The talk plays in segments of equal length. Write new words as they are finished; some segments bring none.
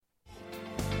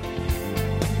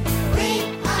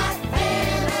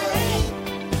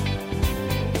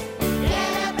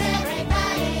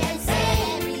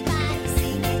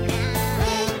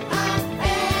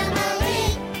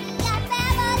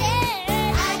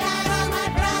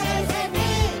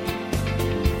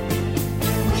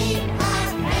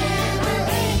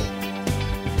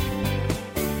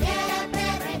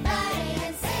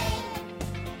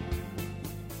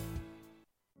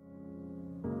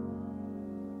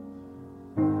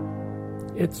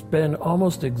It's been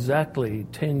almost exactly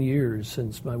 10 years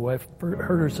since my wife hurt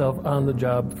herself on the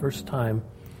job first time,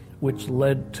 which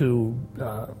led to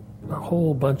a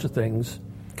whole bunch of things.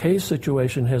 Kay's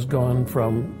situation has gone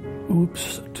from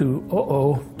oops to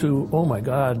uh-oh to oh my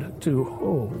God to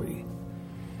holy.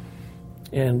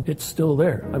 And it's still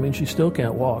there. I mean, she still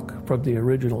can't walk from the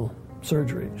original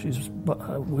surgery. She's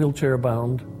wheelchair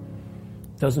bound,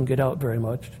 doesn't get out very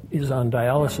much, is on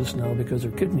dialysis now because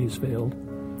her kidneys failed.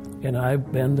 And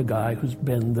I've been the guy who's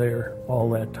been there all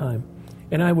that time.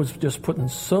 And I was just putting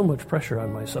so much pressure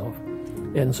on myself.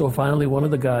 And so finally one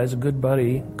of the guys, a good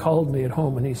buddy, called me at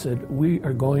home and he said, "We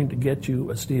are going to get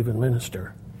you a Stephen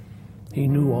minister." He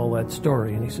knew all that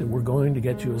story and he said, "We're going to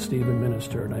get you a Stephen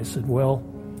minister." And I said, "Well,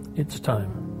 it's time.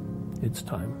 It's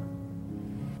time."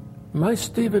 My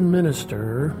Stephen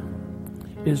minister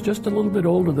is just a little bit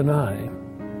older than I.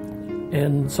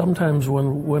 And sometimes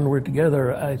when we're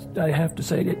together, I have to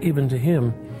say, even to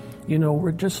him, you know,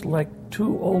 we're just like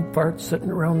two old farts sitting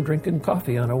around drinking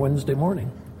coffee on a Wednesday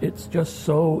morning. It's just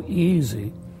so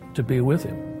easy to be with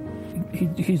him.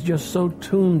 He's just so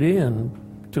tuned in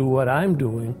to what I'm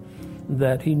doing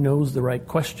that he knows the right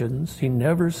questions. He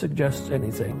never suggests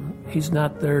anything. He's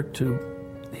not there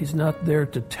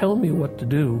to tell me what to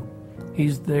do.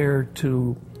 He's there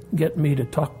to get me to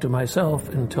talk to myself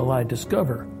until I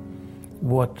discover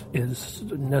what is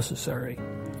necessary.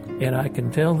 And I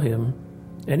can tell him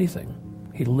anything.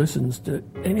 He listens to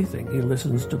anything. He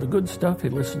listens to the good stuff. He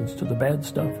listens to the bad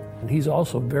stuff. And he's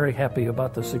also very happy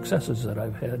about the successes that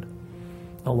I've had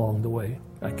along the way.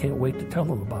 I can't wait to tell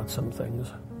him about some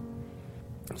things.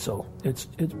 So it's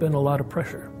been a lot of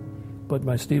pressure. But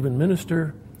my Stephen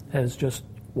minister has just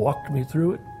walked me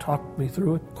through it, talked me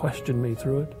through it, questioned me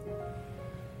through it.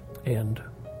 And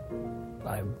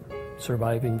I'm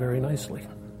surviving very nicely.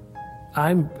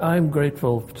 I'm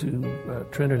grateful to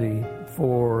Trinity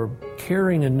for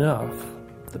caring enough,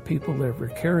 the people there were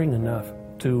caring enough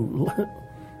to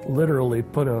literally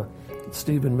put a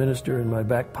Stephen minister in my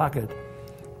back pocket,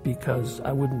 because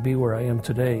I wouldn't be where I am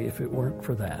today if it weren't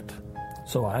for that.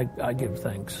 So I give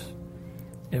thanks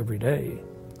every day.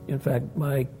 In fact,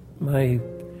 my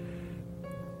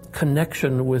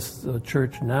connection with the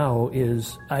church now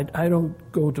is I don't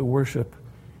go to worship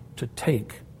to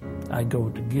take, I go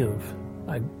to give.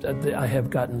 I have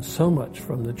gotten so much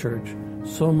from the church,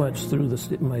 so much through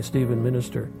my Stephen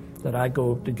minister, that I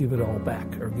go to give it all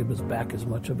back, or give us back as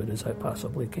much of it as I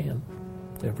possibly can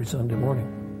every Sunday morning.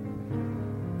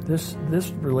 This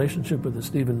relationship with the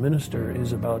Stephen minister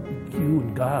is about you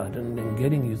and God and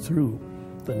getting you through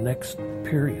the next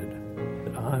period.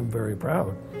 I'm very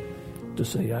proud to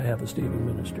say I have a Stephen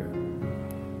minister.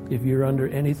 If you're under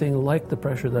anything like the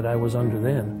pressure that I was under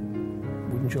then,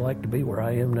 wouldn't you like to be where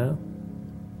I am now?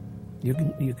 You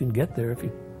can get there if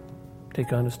you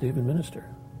take on a Stephen minister.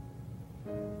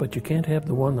 But you can't have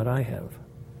the one that I have.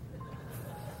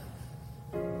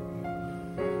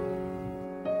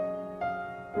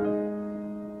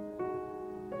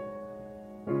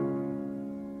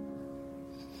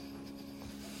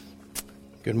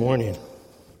 Good morning.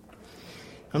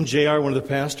 I'm JR, one of the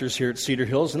pastors here at Cedar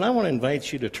Hills, and I want to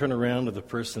invite you to turn around to the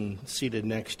person seated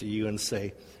next to you and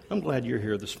say, "I'm glad you're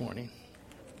here this morning."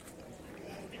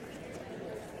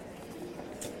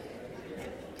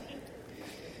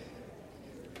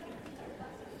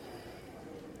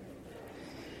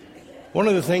 One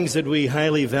of the things that we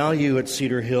highly value at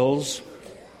Cedar Hills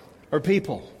are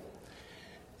people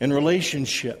and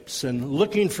relationships and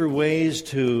looking for ways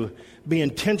to be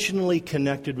intentionally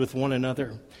connected with one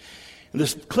another. And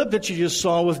this clip that you just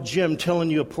saw with Jim telling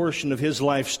you a portion of his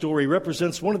life story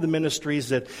represents one of the ministries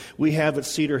that we have at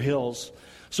Cedar Hills.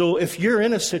 So if you're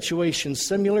in a situation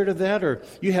similar to that, or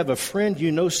you have a friend,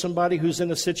 you know somebody who's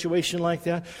in a situation like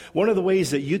that, one of the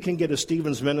ways that you can get a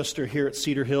Stephen's minister here at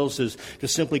Cedar Hills is to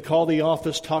simply call the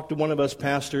office, talk to one of us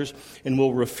pastors, and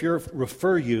we'll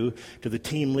refer you to the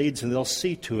team leads, and they'll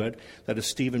see to it that a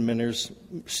Stephen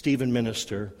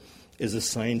minister is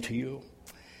assigned to you.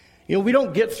 You know, we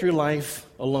don't get through life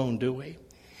alone, do we?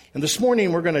 And this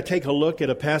morning we're going to take a look at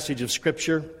a passage of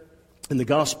Scripture in the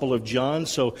Gospel of John.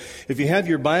 So if you have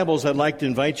your Bibles, I'd like to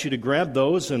invite you to grab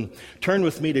those and turn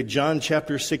with me to John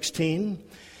chapter 16.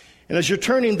 And as you're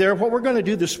turning there, what we're going to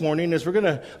do this morning is I'm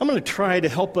going to try to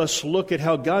help us look at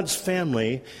how God's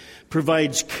family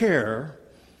provides care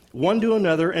one to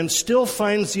another and still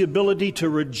finds the ability to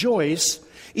rejoice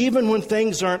even when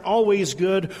things aren't always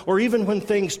good, or even when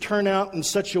things turn out in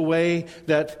such a way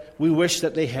that we wish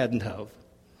that they hadn't have.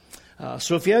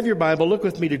 So if you have your Bible, look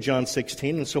with me to John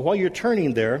 16. And so while you're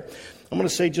turning there, I'm going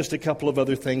to say just a couple of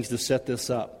other things to set this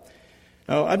up.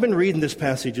 Now, I've been reading this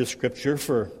passage of Scripture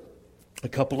for a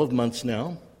couple of months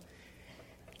now.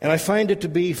 And I find it to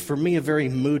be, for me, a very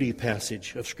moody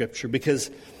passage of Scripture because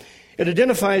it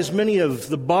identifies many of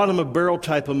the bottom-of-barrel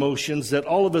type emotions that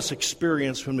all of us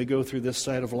experience when we go through this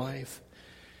side of life.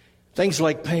 Things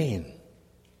like pain,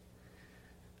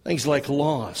 things like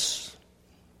loss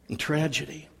and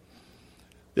tragedy.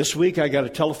 This week I got a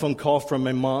telephone call from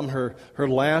my mom. Her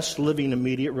last living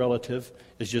immediate relative,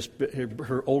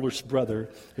 her oldest brother,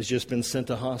 has just been sent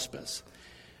to hospice.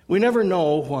 We never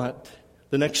know what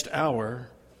the next hour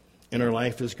in our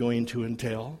life is going to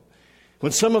entail.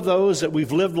 When some of those that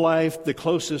we've lived life the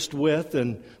closest with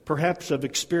and perhaps have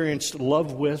experienced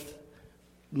love with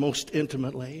most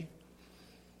intimately,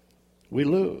 we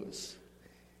lose.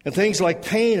 And things like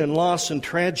pain and loss and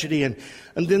tragedy and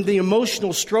then the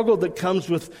emotional struggle that comes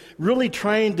with really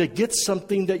trying to get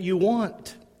something that you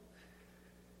want,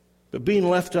 but being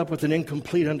left up with an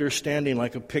incomplete understanding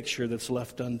like a picture that's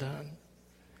left undone.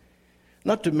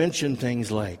 Not to mention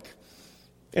things like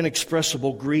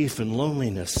inexpressible grief and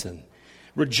loneliness and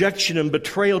rejection and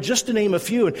betrayal, just to name a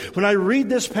few. And when I read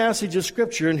this passage of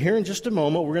Scripture, and here in just a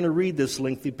moment we're going to read this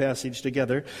lengthy passage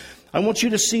together, I want you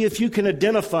to see if you can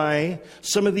identify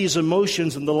some of these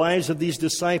emotions in the lives of these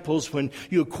disciples when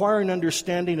you acquire an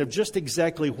understanding of just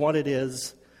exactly what it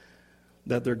is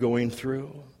that they're going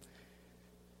through.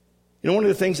 You know, one of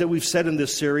the things that we've said in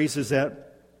this series is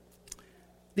that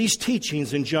these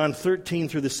teachings in John 13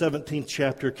 through the 17th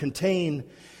chapter contain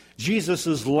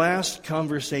Jesus' last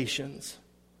conversations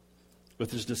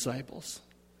with his disciples.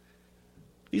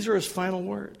 These are his final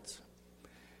words.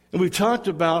 And we've talked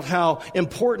about how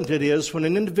important it is when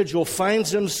an individual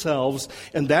finds themselves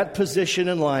in that position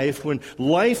in life, when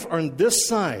life on this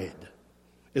side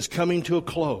is coming to a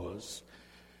close,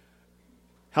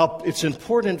 how it's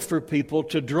important for people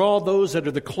to draw those that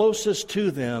are the closest to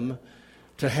them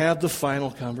to have the final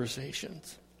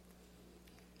conversations,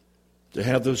 to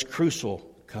have those crucial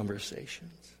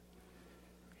conversations.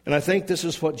 And I think this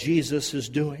is what Jesus is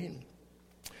doing.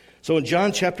 So in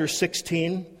John chapter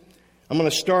 16, I'm going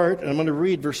to start and I'm going to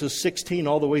read verses 16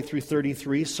 all the way through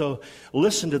 33. So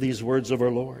listen to these words of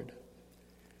our Lord.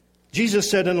 Jesus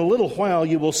said, "In a little while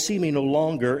you will see me no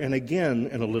longer, and again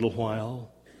in a little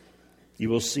while you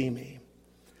will see me."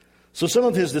 So some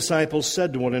of his disciples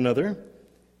said to one another,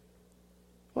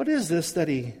 "What is this that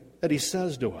he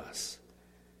says to us?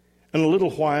 In a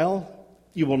little while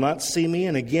you will not see me,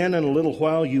 and again in a little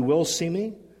while you will see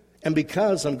me, and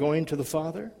because I'm going to the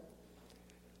Father?"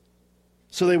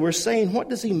 So they were saying, "What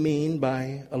does he mean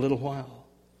by a little while?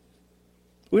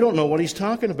 We don't know what he's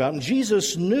talking about." And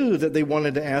Jesus knew that they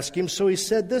wanted to ask him, so he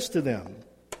said this to them.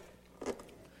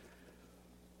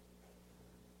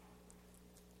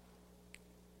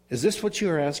 "Is this what you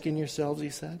are asking yourselves?" he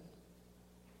said.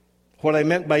 "What I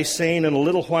meant by saying, in a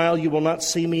little while you will not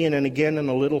see me, and then again in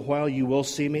a little while you will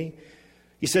see me?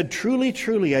 He said, truly,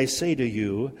 truly, I say to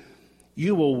you,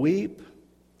 you will weep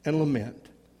and lament,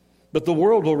 but the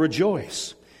world will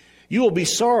rejoice. You will be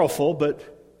sorrowful, but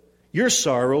your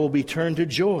sorrow will be turned to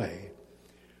joy.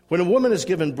 When a woman is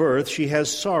given birth, she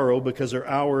has sorrow because her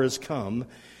hour has come.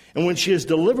 And when she has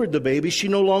delivered the baby, she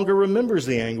no longer remembers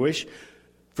the anguish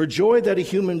for joy that a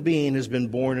human being has been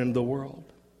born into the world.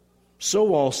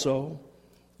 So also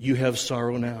you have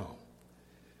sorrow now.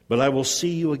 But I will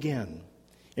see you again,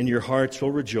 and your hearts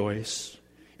will rejoice,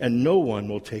 and no one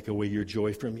will take away your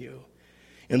joy from you.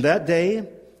 In that day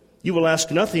you will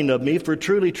ask nothing of me, for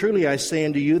truly, truly I say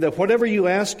unto you that whatever you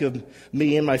ask of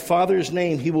me in my Father's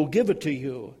name, he will give it to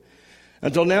you.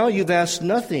 Until now you've asked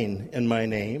nothing in my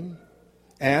name.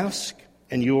 Ask,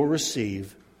 and you will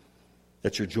receive,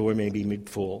 that your joy may be made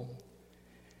full."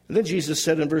 And then Jesus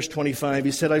said in verse 25,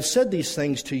 he said, "I've said these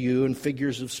things to you in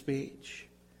figures of speech.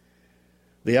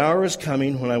 The hour is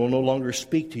coming when I will no longer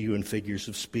speak to you in figures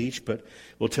of speech, but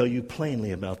will tell you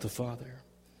plainly about the Father.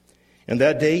 And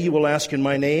that day you will ask in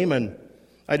my name, and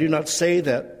I do not say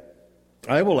that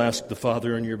I will ask the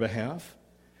Father on your behalf.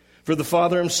 For the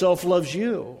Father himself loves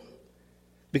you,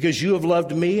 because you have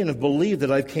loved me and have believed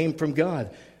that I came from God.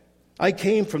 I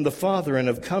came from the Father and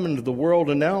have come into the world,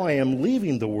 and now I am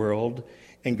leaving the world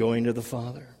and going to the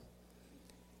Father."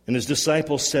 And his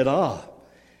disciples said,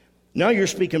 "Now you're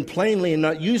speaking plainly and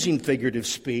not using figurative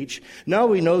speech. Now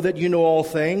we know that you know all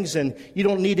things, and you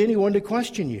don't need anyone to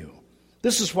question you.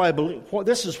 This is why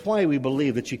we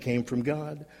believe that you came from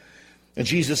God." And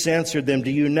Jesus answered them,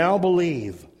 "Do you now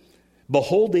believe?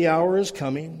 Behold, the hour is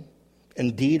coming.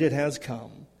 Indeed, it has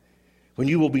come, when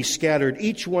you will be scattered,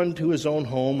 each one to his own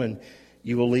home, and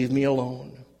you will leave me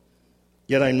alone.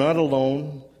 Yet I'm not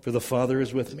alone, for the Father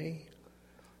is with me."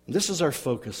 And this is our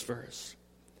focus verse.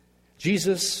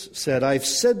 Jesus said, "I've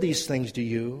said these things to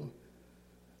you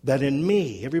that in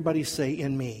me, everybody say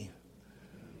in me,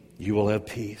 you will have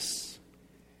peace.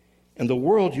 In the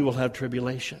world you will have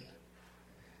tribulation.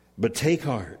 But take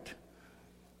heart,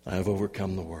 I have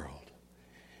overcome the world.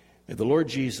 May the Lord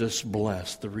Jesus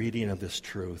bless the reading of this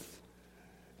truth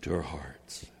to our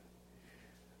hearts.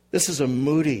 This is a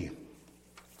moody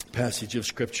passage of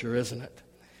Scripture, isn't it?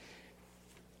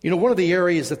 You know, one of the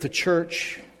areas that the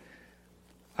church,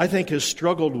 I think, has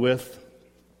struggled with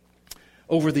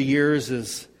over the years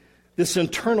is this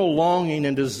internal longing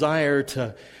and desire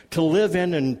to live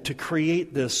in and to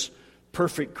create this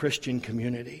perfect Christian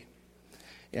community.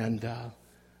 And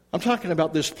I'm talking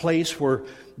about this place where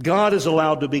God is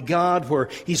allowed to be God, where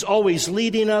He's always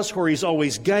leading us, where He's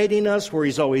always guiding us, where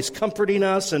He's always comforting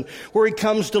us, and where He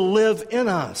comes to live in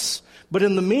us. But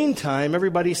in the meantime,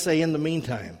 everybody say, in the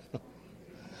meantime.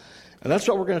 And that's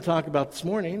what we're going to talk about this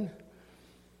morning.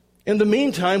 In the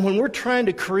meantime, when we're trying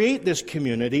to create this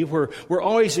community where we're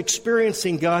always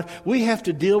experiencing God, we have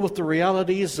to deal with the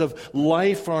realities of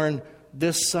life on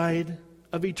this side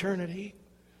of eternity.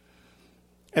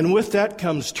 And with that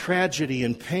comes tragedy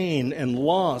and pain and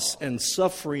loss and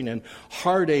suffering and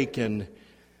heartache, and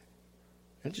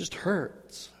it just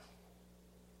hurts.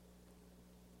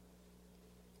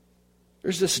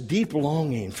 There's this deep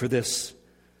longing for this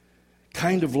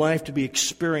kind of life to be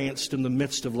experienced in the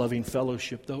midst of loving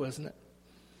fellowship, though, isn't it?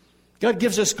 God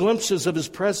gives us glimpses of His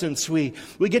presence. We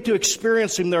get to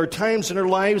experience Him. There are times in our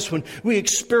lives when we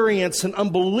experience an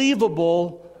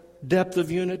unbelievable depth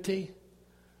of unity,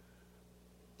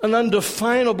 an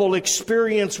undefinable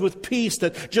experience with peace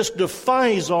that just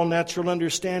defies all natural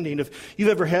understanding. If you've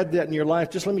ever had that in your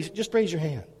life, just raise your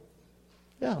hand.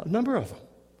 Yeah, a number of them.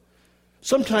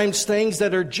 Sometimes things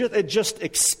that are it just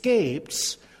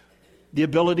escapes the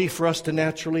ability for us to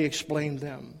naturally explain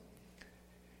them.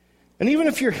 And even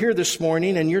if you're here this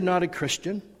morning and you're not a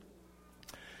Christian,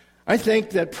 I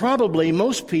think that probably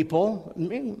most people,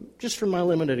 just from my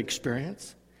limited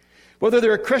experience, whether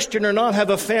they're a Christian or not, have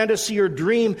a fantasy or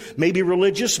dream, maybe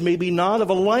religious, maybe not, of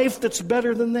a life that's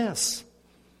better than this.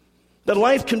 That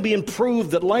life can be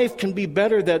improved, that life can be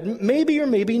better, that maybe or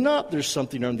maybe not there's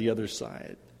something on the other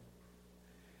side.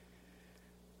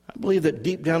 I believe that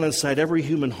deep down inside every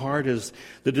human heart is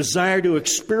the desire to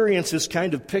experience this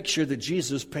kind of picture that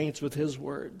Jesus paints with His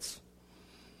words.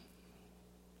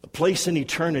 A place in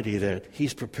eternity that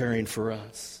He's preparing for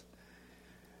us.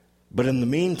 But in the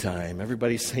meantime,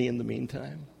 everybody say in the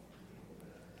meantime,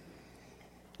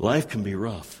 life can be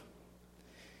rough.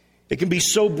 It can be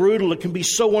so brutal, it can be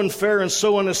so unfair and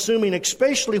so unassuming,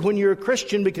 especially when you're a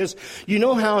Christian, because you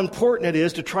know how important it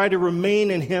is to try to remain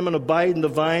in Him and abide in the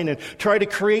vine and try to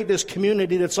create this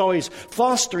community that's always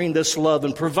fostering this love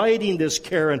and providing this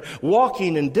care and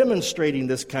walking and demonstrating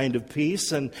this kind of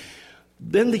peace. And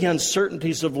then the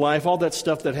uncertainties of life, all that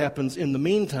stuff that happens in the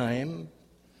meantime,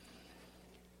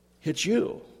 hits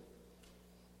you.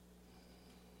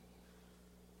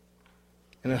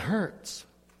 And it hurts.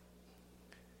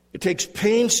 It takes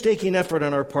painstaking effort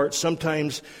on our part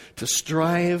sometimes to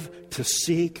strive, to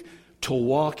seek, to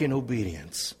walk in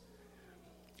obedience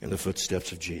in the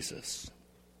footsteps of Jesus.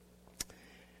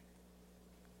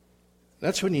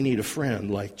 That's when you need a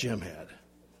friend like Jim had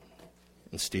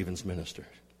in Stephen's ministry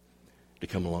to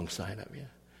come alongside of you.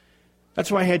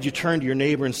 That's why I had you turn to your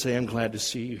neighbor and say, I'm glad to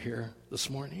see you here this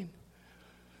morning.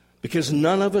 Because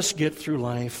none of us get through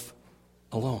life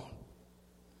alone.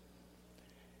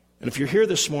 And if you're here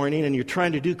this morning and you're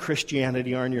trying to do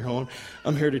Christianity on your own,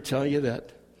 I'm here to tell you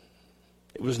that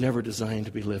it was never designed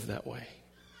to be lived that way.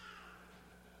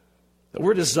 That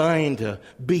we're designed to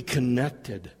be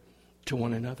connected to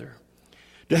one another.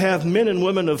 To have men and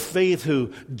women of faith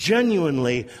who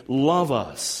genuinely love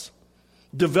us.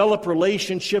 Develop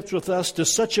relationships with us to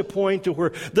such a point to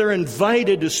where they're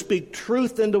invited to speak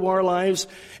truth into our lives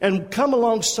and come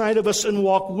alongside of us and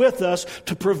walk with us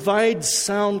to provide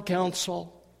sound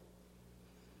counsel.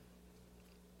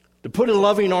 To put a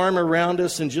loving arm around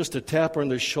us and just to tap on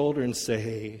the shoulder and say,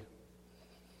 hey,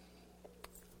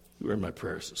 you were in my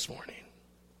prayers this morning.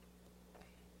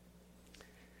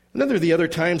 And then there are the other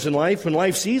times in life when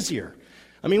life's easier.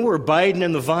 I mean, we're abiding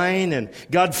in the vine and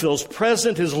God feels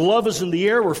present. His love is in the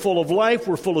air. We're full of life.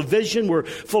 We're full of vision. We're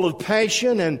full of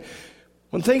passion. And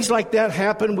when things like that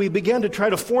happen, we begin to try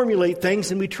to formulate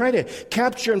things and we try to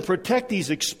capture and protect these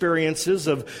experiences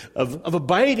of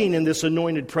abiding in this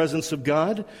anointed presence of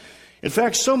God. In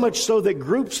fact, so much so that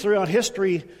groups throughout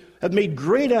history have made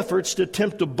great efforts to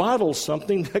attempt to bottle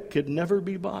something that could never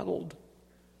be bottled.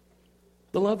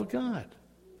 The love of God.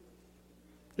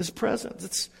 His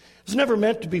presence. It's never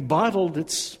meant to be bottled.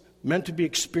 It's meant to be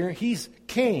experienced. He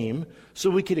came so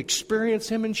we could experience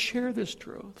him and share this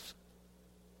truth.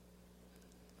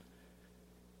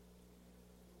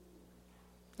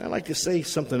 I'd like to say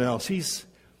something else. He's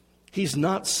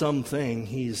not something,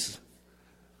 he's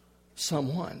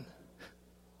someone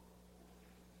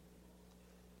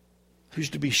who's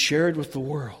to be shared with the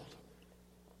world.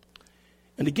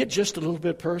 And to get just a little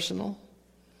bit personal,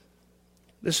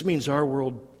 this means our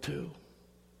world too.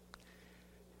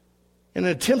 In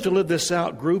an attempt to live this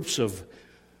out, groups have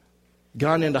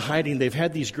gone into hiding. They've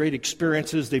had these great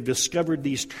experiences. They've discovered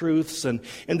these truths. And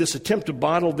in this attempt to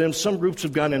bottle them, some groups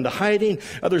have gone into hiding.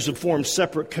 Others have formed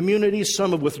separate communities.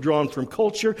 Some have withdrawn from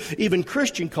culture, even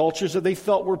Christian cultures that they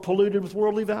felt were polluted with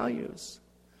worldly values.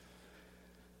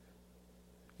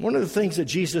 One of the things that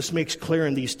Jesus makes clear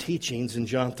in these teachings in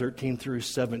John 13 through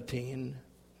 17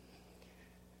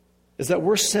 is that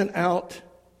we're sent out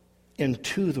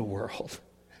into the world.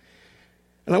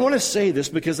 And I want to say this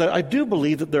because I do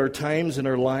believe that there are times in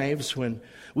our lives when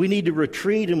we need to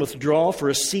retreat and withdraw for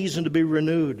a season to be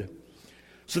renewed,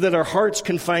 so that our hearts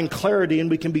can find clarity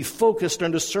and we can be focused on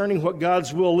discerning what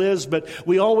God's will is, but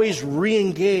we always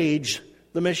re-engage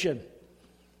the mission.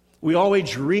 We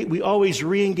always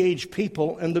re-engage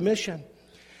people in the mission.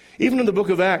 Even in the book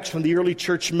of Acts, when the early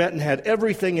church met and had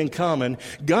everything in common,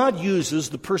 God uses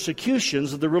the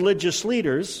persecutions of the religious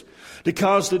leaders to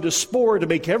cause the diaspora to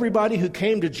make everybody who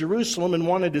came to Jerusalem and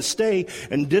wanted to stay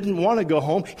and didn't want to go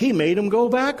home, he made them go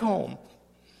back home.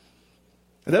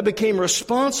 And that became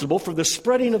responsible for the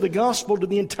spreading of the gospel to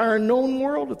the entire known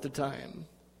world at the time.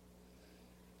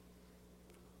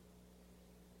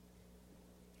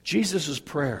 Jesus'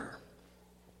 prayer,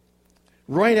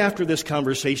 right after this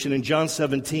conversation in John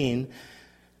 17,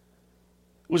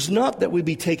 was not that we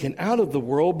be taken out of the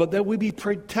world, but that we be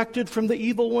protected from the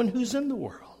evil one who's in the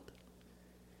world.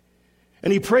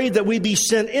 And he prayed that we be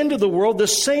sent into the world the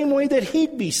same way that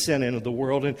he'd be sent into the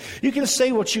world. And you can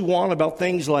say what you want about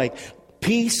things like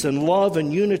peace and love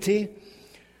and unity,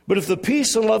 but if the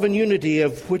peace and love and unity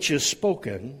of which is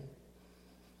spoken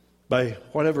by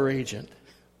whatever agent,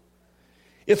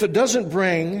 if it doesn't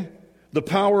bring the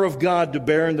power of God to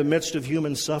bear in the midst of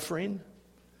human suffering,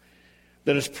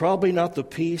 then it's probably not the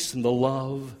peace and the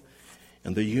love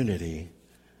and the unity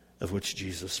of which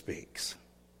Jesus speaks.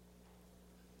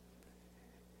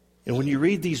 And when you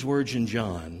read these words in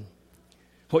John,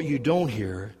 what you don't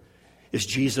hear is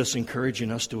Jesus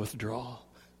encouraging us to withdraw.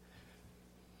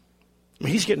 I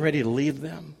mean, he's getting ready to leave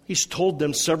them. He's told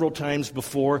them several times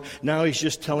before. Now he's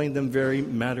just telling them very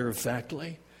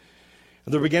matter-of-factly.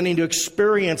 They're beginning to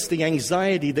experience the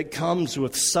anxiety that comes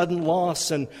with sudden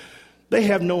loss, and they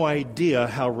have no idea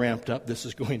how ramped up this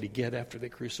is going to get after they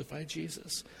crucify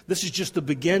Jesus. This is just the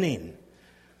beginning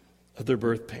of their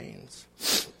birth pains.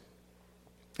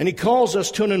 And he calls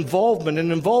us to an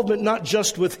involvement not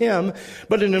just with him,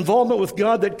 but an involvement with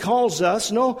God that calls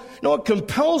us, it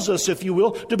compels us, if you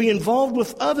will, to be involved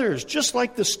with others, just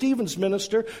like the Stevens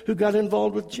minister who got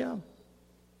involved with Jim.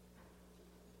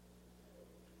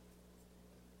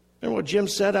 Remember what Jim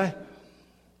said?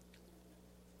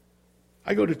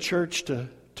 I go to church to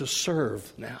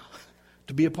serve now,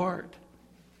 to be a part,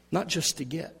 not just to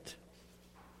get.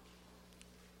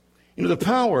 You know, the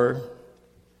power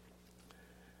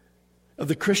of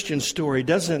the Christian story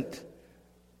doesn't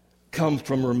come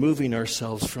from removing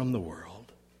ourselves from the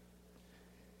world.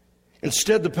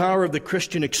 Instead, the power of the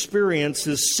Christian experience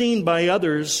is seen by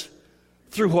others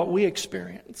through what we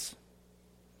experience.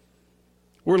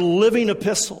 We're living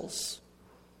epistles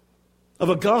of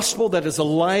a gospel that is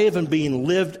alive and being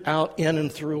lived out in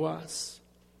and through us.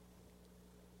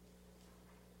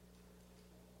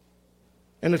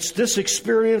 And it's this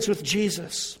experience with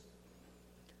Jesus,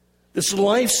 this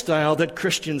lifestyle that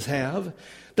Christians have,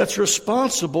 that's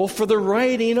responsible for the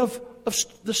writing of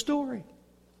the story.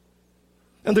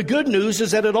 And the good news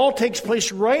is that it all takes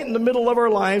place right in the middle of our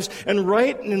lives and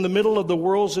right in the middle of the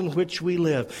worlds in which we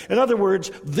live. In other words,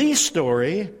 the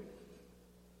story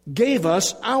gave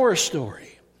us our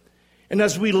story. And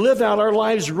as we live out our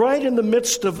lives right in the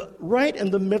midst of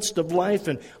life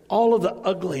and all of the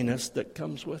ugliness that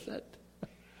comes with it,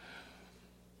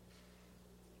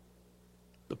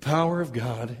 the power of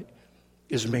God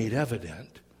is made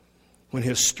evident when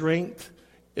his strength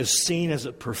is seen as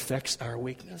it perfects our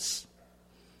weakness.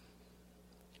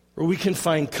 Where we can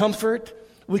find comfort,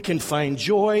 we can find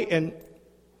joy, and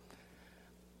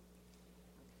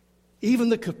even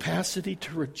the capacity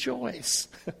to rejoice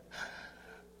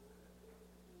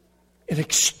in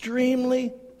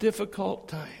extremely difficult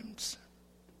times.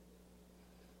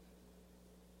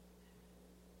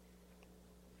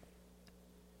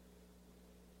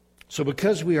 So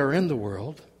because we are in the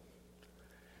world,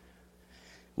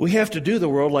 We have to do the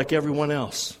world like everyone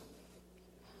else.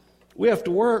 We have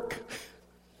to work.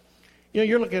 You know,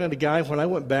 you're looking at a guy, when I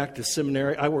went back to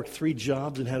seminary, I worked 3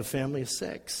 jobs and had a family of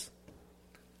 6.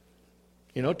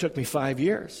 You know, it took me 5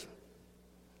 years.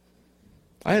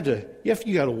 You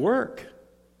got to work.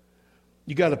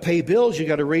 You got to pay bills. You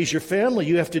got to raise your family.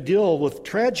 You have to deal with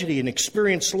tragedy and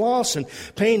experience loss and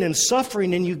pain and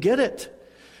suffering, and you get it.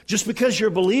 Just because you're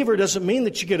a believer doesn't mean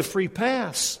that you get a free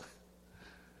pass.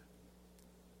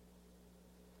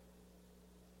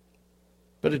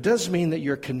 But it does mean that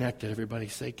you're connected. Everybody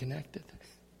say connected.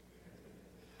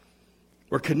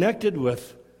 We're connected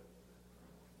with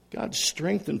God's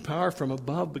strength and power from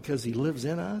above because He lives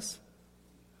in us.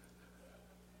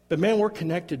 But man, we're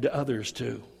connected to others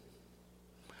too.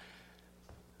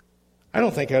 I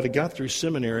don't think I'd have got through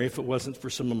seminary if it wasn't for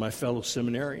some of my fellow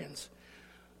seminarians.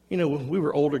 You know, when we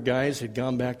were older guys, had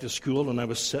gone back to school, and I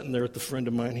was sitting there with a friend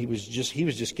of mine. He was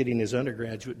just getting his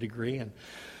undergraduate degree, and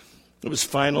it was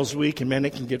finals week, and man,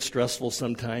 it can get stressful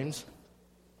sometimes.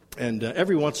 And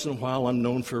every once in a while, I'm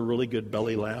known for a really good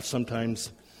belly laugh.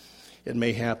 Sometimes it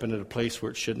may happen at a place where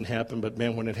it shouldn't happen, but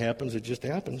man, when it happens, it just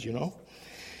happens, you know.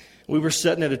 We were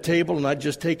sitting at a table, and I'd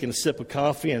just taken a sip of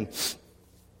coffee, and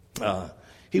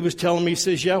he was telling me, he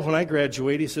says, yeah, when I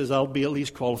graduate, he says, I'll be at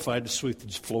least qualified to sweep the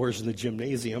floors in the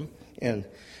gymnasium. And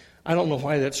I don't know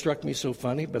why that struck me so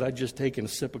funny, but I'd just taken a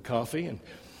sip of coffee. And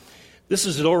this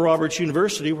is at Oral Roberts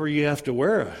University, where you have to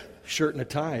wear a shirt and a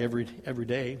tie every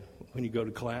day when you go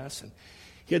to class. And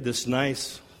he had this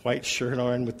nice white shirt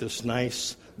on with this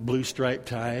nice blue striped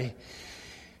tie.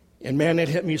 And man, it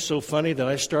hit me so funny that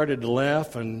I started to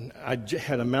laugh, and I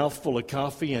had a mouthful of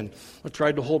coffee, and I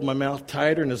tried to hold my mouth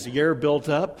tighter, and as the air built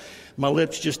up, my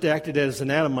lips just acted as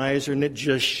an atomizer, and it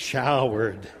just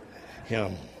showered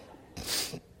him.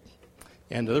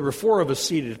 And there were 4 of us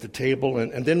seated at the table,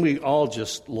 and then we all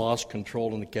just lost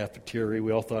control in the cafeteria.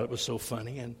 We all thought it was so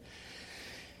funny, and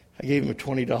I gave him a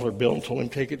 $20 bill and told him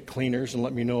to take it to Cleaners and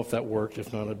let me know if that worked.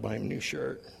 If not, I'd buy him a new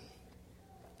shirt.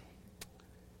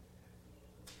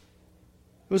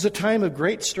 It was a time of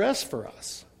great stress for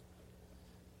us.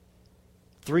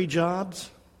 3 jobs,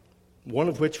 one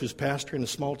of which was pastoring a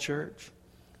small church,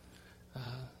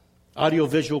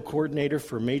 audiovisual coordinator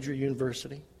for a major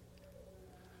university,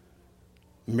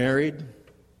 married,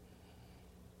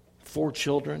 4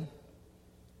 children.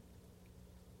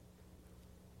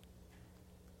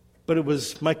 But it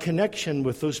was my connection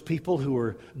with those people who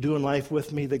were doing life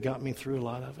with me that got me through a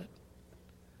lot of it.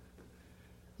 I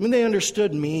mean, they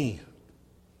understood me.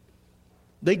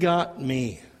 They got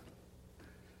me.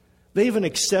 They even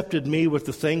accepted me with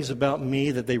the things about me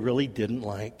that they really didn't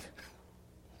like.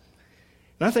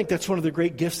 And I think that's one of the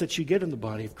great gifts that you get in the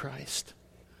body of Christ,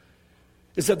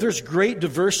 is that there's great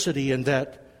diversity, and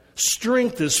that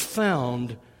strength is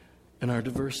found in our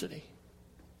diversity.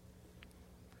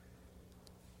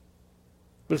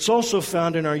 But it's also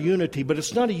found in our unity. But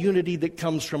it's not a unity that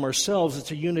comes from ourselves. It's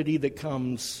a unity that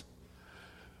comes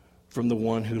from the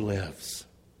one who lives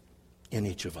in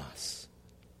each of us.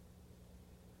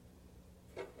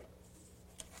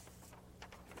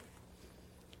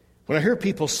 When I hear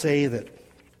people say that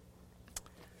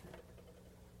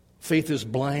faith is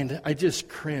blind, I just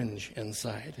cringe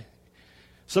inside.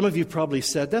 Some of you probably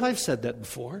said that. I've said that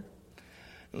before.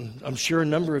 I'm sure a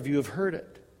number of you have heard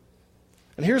it.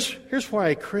 And here's why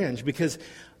I cringe, because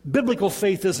biblical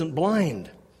faith isn't blind.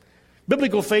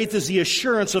 Biblical faith is the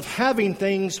assurance of having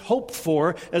things hoped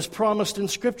for as promised in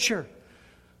Scripture.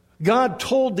 God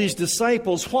told these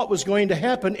disciples what was going to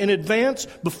happen in advance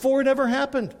before it ever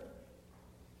happened.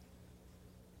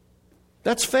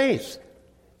 That's faith.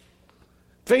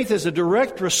 Faith is a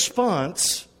direct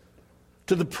response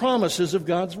to the promises of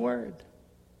God's Word.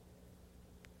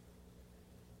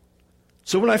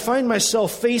 So when I find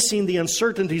myself facing the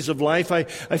uncertainties of life, I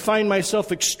find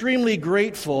myself extremely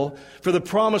grateful for the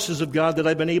promises of God that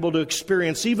I've been able to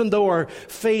experience, even though our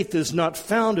faith is not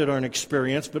founded on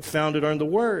experience, but founded on the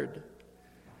Word.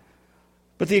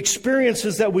 But the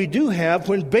experiences that we do have,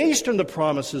 when based on the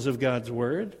promises of God's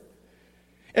Word,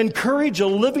 encourage a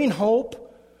living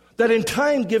hope that in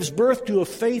time gives birth to a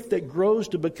faith that grows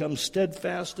to become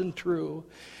steadfast and true.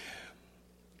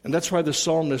 And that's why the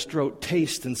psalmist wrote,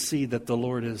 taste and see that the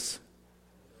Lord is.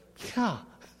 Yeah.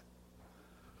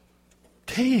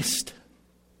 Taste.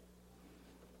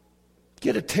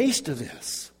 Get a taste of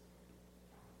this.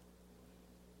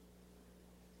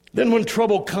 Then when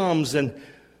trouble comes, and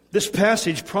this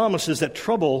passage promises that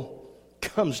trouble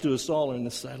comes to us all in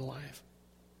this side of life.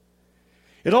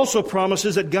 It also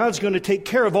promises that God's going to take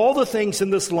care of all the things in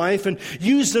this life and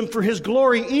use them for His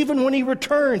glory, even when He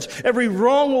returns. Every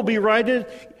wrong will be righted,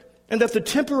 And that the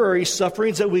temporary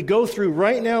sufferings that we go through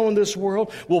right now in this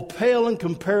world will pale in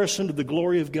comparison to the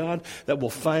glory of God that will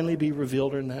finally be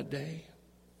revealed in that day.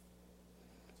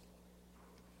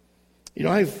 You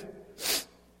know, I've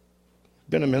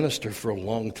been a minister for a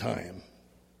long time.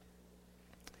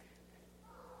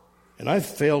 And I've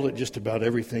failed at just about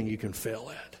everything you can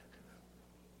fail at.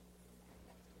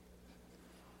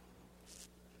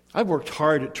 I've worked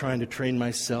hard at trying to train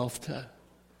myself to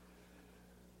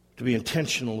be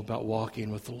intentional about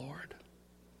walking with the Lord.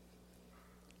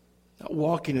 Not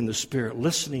walking in the Spirit,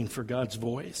 listening for God's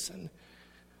voice. And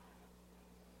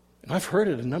I've heard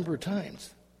it a number of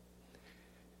times.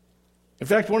 In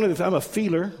fact, I'm a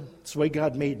feeler. It's the way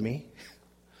God made me.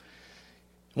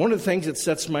 One of the things that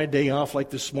sets my day off, like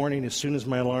this morning, as soon as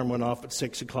my alarm went off at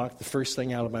 6 o'clock, the first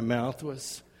thing out of my mouth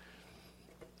was,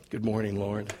 "Good morning,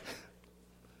 Lord."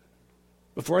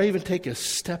 Before I even take a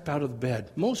step out of the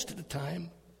bed, most of the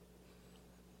time,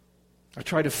 I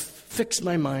try to fix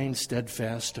my mind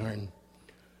steadfast on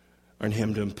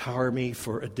Him to empower me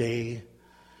for a day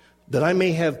that I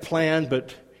may have planned,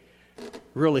 but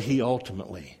really He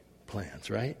ultimately plans,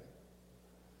 right?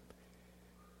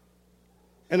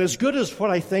 And as good as what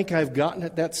I think I've gotten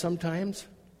at that sometimes,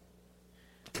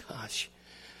 gosh,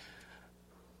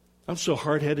 I'm so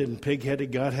hard-headed and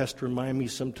pig-headed, God has to remind me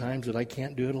sometimes that I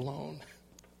can't do it alone.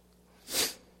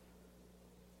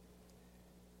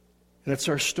 And it's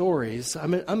our stories.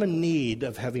 I'm in need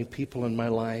of having people in my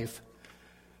life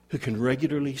who can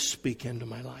regularly speak into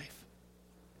my life,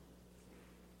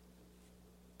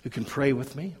 who can pray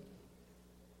with me,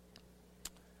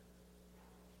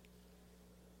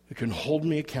 who can hold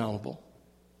me accountable.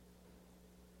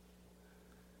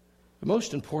 But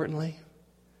most importantly,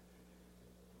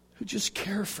 who just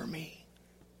care for me.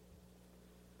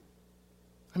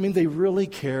 I mean, they really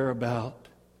care about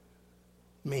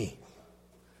me.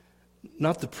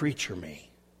 Not the preacher me.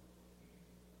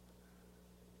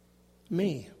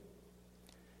 Me.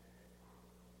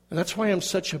 And that's why I'm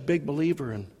such a big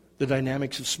believer in the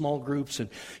dynamics of small groups. And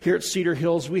here at Cedar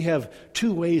Hills, we have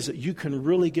 2 ways that you can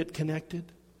really get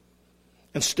connected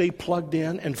and stay plugged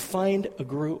in and find a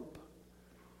group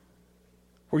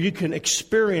where you can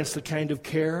experience the kind of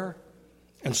care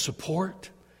and support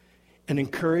and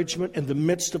encouragement in the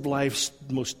midst of life's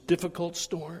most difficult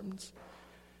storms.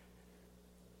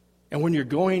 And when you're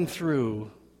going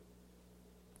through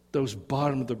those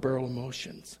bottom-of-the-barrel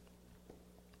emotions,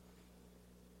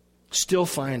 still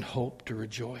find hope to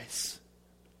rejoice,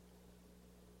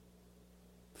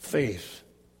 faith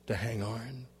to hang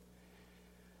on.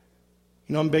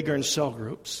 You know, I'm bigger in cell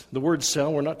groups. The word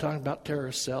cell, we're not talking about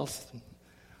terrorist cells.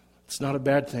 It's not a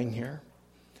bad thing here.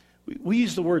 We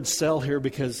use the word cell here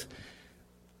because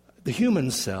the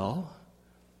human cell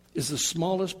is the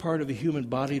smallest part of the human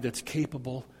body that's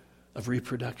capable of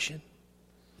reproduction.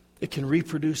 It can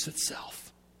reproduce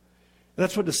itself. And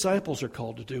that's what disciples are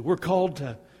called to do. We're called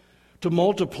to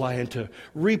multiply and to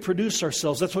reproduce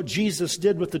ourselves. That's what Jesus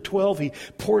did with the 12. He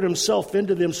poured Himself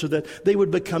into them so that they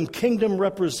would become kingdom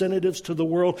representatives to the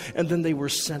world, and then they were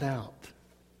sent out.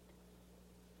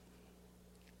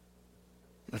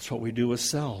 That's what we do with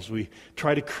cells. We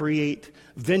try to create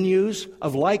venues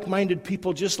of like-minded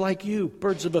people just like you,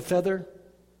 birds of a feather.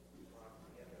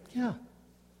 Yeah.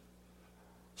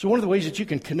 So one of the ways that you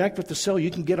can connect with the cell, you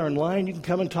can get online, you can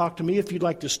come and talk to me if you'd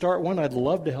like to start one. I'd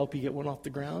love to help you get one off the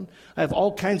ground. I have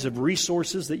all kinds of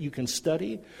resources that you can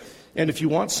study. And if you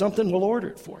want something, we'll order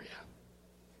it for you.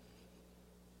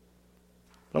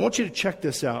 But I want you to check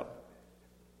this out.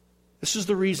 This is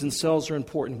the reason cells are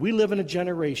important. We live in a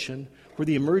generation where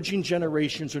the emerging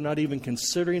generations are not even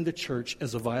considering the church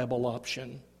as a viable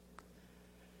option.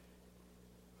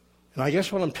 And I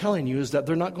guess what I'm telling you is that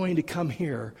they're not going to come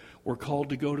here. We're called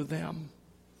to go to them.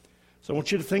 So I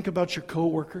want you to think about your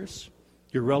coworkers,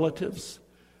 your relatives,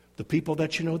 the people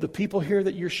that you know, the people here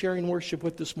that you're sharing worship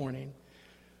with this morning.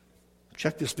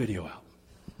 Check this video out.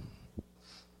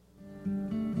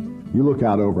 You look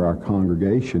out over our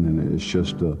congregation and it's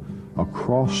just a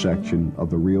cross-section of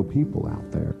the real people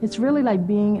out there. It's really like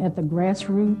being at the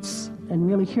grassroots and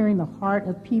really hearing the heart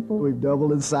of people. We've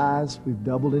doubled in size. We've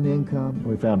doubled in income.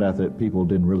 We found out that people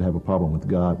didn't really have a problem with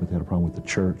God, but they had a problem with the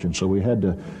church. And so we had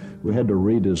to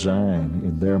redesign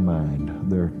in their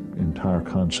mind their entire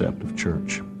concept of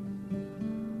church.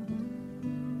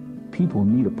 People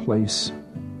need a place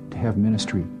to have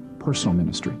ministry, personal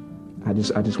ministry. I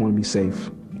just want to be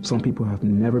safe. Some people have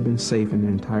never been safe in their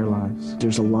entire lives.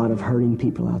 There's a lot of hurting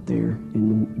people out there,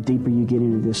 and the deeper you get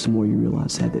into this, the more you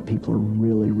realize that people are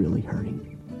really, really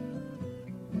hurting.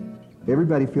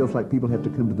 Everybody feels like people have to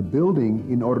come to the building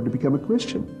in order to become a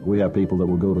Christian. We have people that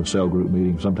will go to cell group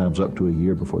meetings sometimes up to a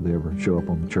year before they ever show up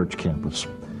on the church campus.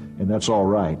 And that's all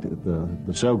right.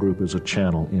 The cell group is a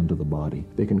channel into the body.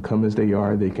 They can come as they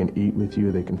are, they can eat with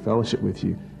you, they can fellowship with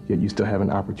you, yet you still have an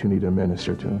opportunity to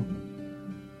minister to them.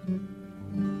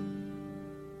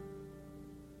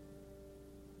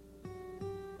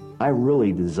 I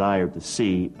really desire to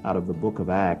see out of the book of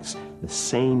Acts the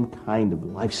same kind of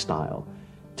lifestyle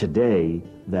today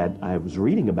that I was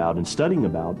reading about and studying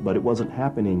about, but it wasn't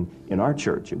happening in our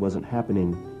church. It wasn't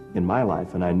happening in my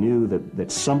life, and I knew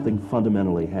that something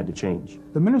fundamentally had to change.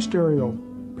 The ministerial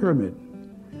pyramid,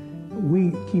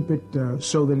 we keep it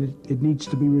so that it needs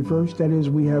to be reversed. That is,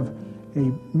 we have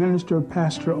a minister,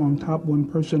 pastor on top, one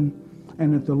person,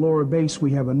 and at the lower base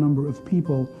we have a number of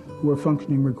people who are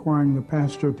functioning, requiring the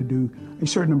pastor to do a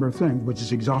certain number of things, which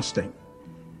is exhausting.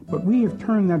 But we have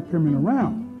turned that pyramid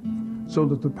around so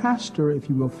that the pastor, if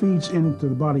you will, feeds into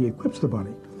the body, equips the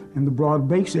body, and the broad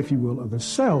base, if you will, of the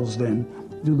cells then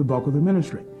do the bulk of the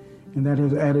ministry. And that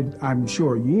has added, I'm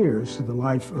sure, years to the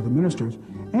life of the ministers,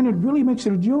 and it really makes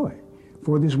it a joy.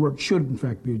 For this work should, in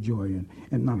fact, be a joy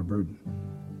and not a burden.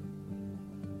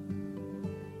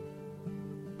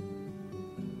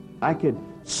 I could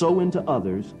sow into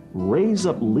others, raise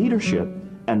up leadership,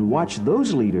 and watch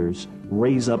those leaders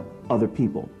raise up other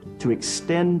people to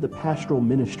extend the pastoral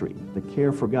ministry, the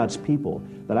care for God's people,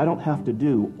 that I don't have to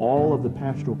do all of the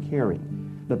pastoral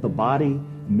caring, that the body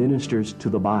ministers to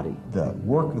the body. The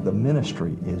work of the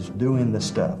ministry is doing the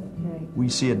stuff. Right. We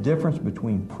see a difference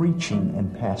between preaching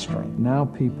and pastoring. Now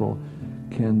people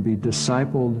can be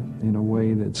discipled in a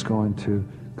way that's going to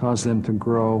cause them to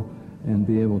grow and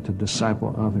be able to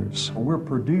disciple others. We're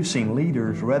producing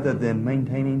leaders rather than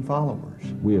maintaining followers.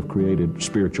 We have created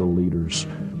spiritual leaders.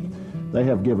 They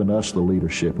have given us the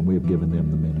leadership, and we have given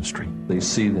them the ministry. They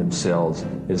see themselves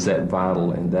as that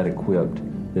vital and that equipped,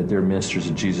 that they're ministers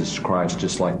of Jesus Christ,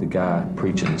 just like the guy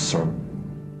preaching the sermon.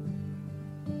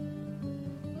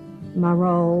 My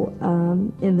role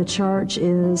in the church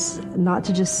is not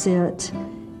to just sit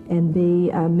and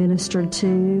be ministered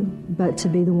to, but to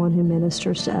be the one who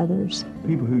ministers to others.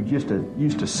 People who just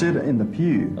used to sit in the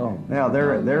pew, now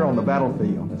they're on the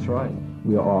battlefield. That's right.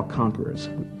 We are all conquerors.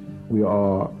 We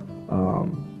are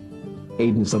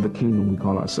agents of the kingdom, we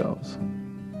call ourselves.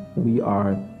 We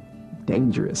are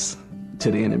dangerous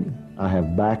to the enemy. I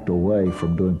have backed away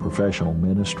from doing professional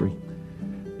ministry,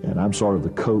 and I'm sort of the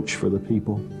coach for the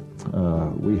people.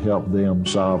 We help them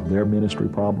solve their ministry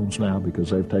problems now because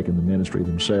they've taken the ministry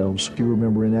themselves. Do you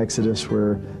remember in Exodus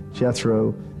where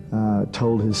Jethro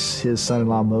told his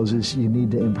son-in-law Moses, you need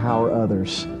to empower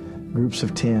others, groups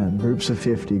of 10, groups of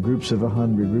 50, groups of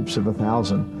 100, groups of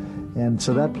 1,000. And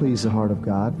so that pleased the heart of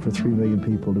God for 3 million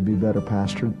people to be better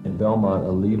pastored. In Belmont,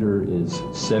 a leader is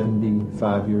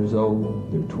 75 years old,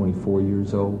 they're 24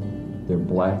 years old, they're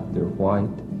black, they're white,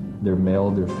 they're male,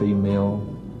 they're female,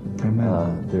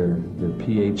 they're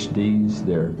PhDs,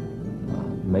 they're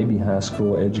maybe high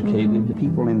school educated. The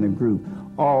people in the group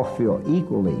all feel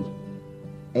equally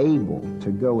able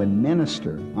to go and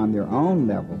minister on their own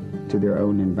level to their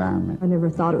own environment. I never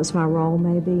thought it was my role,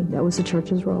 maybe. That was the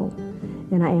church's role.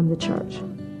 And I am the church.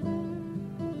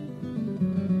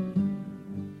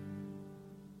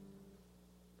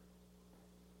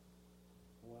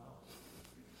 Wow.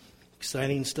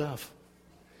 Exciting stuff.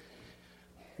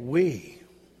 We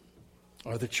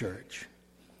are the church,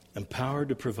 empowered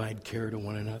to provide care to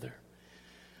one another.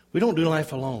 We don't do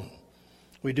life alone.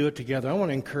 We do it together. I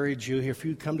want to encourage you, if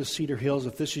you come to Cedar Hills,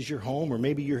 if this is your home, or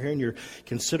maybe you're here and you're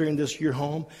considering this your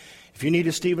home, if you need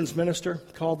a Stevens minister,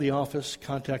 call the office,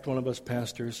 contact one of us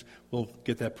pastors. We'll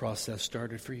get that process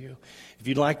started for you. If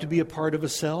you'd like to be a part of a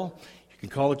cell, you can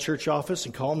call the church office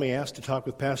and call me, ask to talk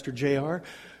with Pastor JR,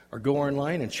 or go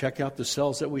online and check out the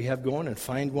cells that we have going and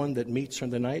find one that meets on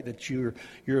the night that you're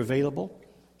available,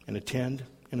 and attend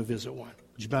and visit one.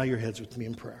 Would you bow your heads with me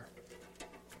in prayer?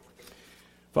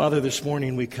 Father, this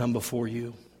morning we come before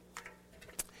you.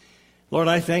 Lord,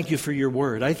 I thank you for your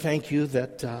word. I thank you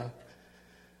that,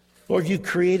 Lord, you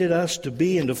created us to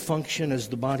be and to function as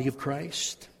the body of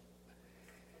Christ.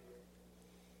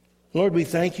 Lord, we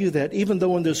thank you that even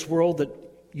though in this world that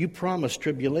you promise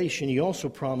tribulation, you also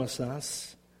promise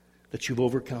us that you've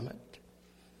overcome it.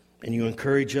 And you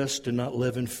encourage us to not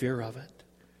live in fear of it.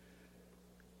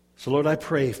 So, Lord, I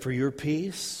pray for your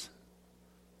peace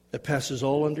that passes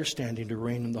all understanding to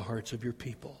reign in the hearts of your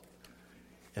people.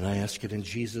 And I ask it in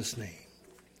Jesus' name.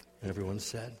 And everyone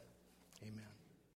said...